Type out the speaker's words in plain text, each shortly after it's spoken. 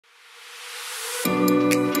Tell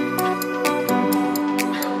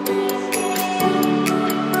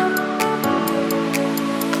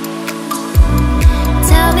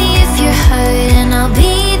me if you're hurt and I'll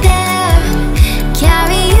be there.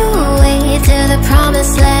 Carry you away to the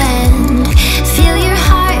promised land. Feel your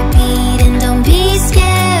heartbeat and don't be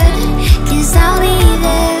scared, 'cause I'll be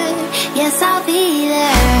there, yes I'll be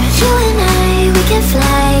there. You and I, we can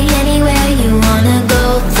fly anywhere you wanna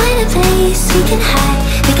go. Find a place we can hide,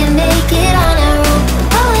 we can make it on our own.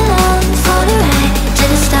 Go along for the ride, to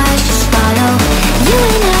the stars just follow. You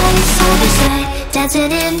and I, side by side,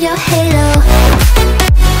 dancing in your halo.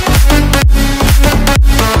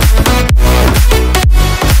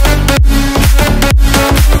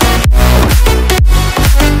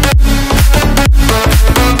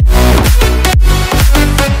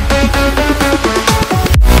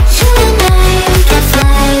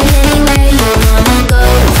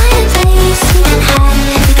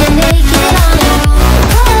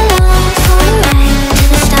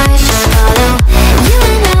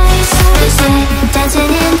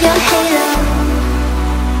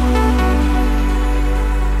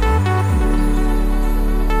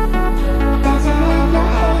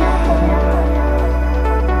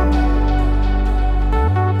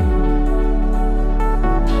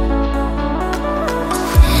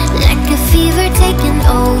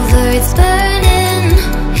 It's burning.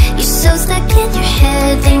 You're so stuck in your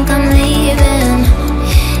head, think I'm leaving.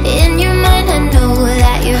 In your mind I know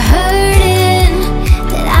that you're hurting,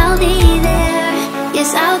 that I'll be there,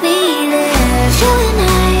 yes I'll be there. You and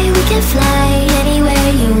I, we can fly anywhere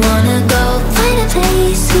you wanna go. Find a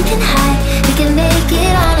place we can hide, we can make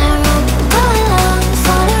it on our own. Go along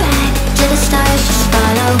for the ride, to the stars just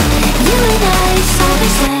follow. You and I, side by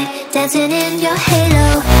side, dancing in your head.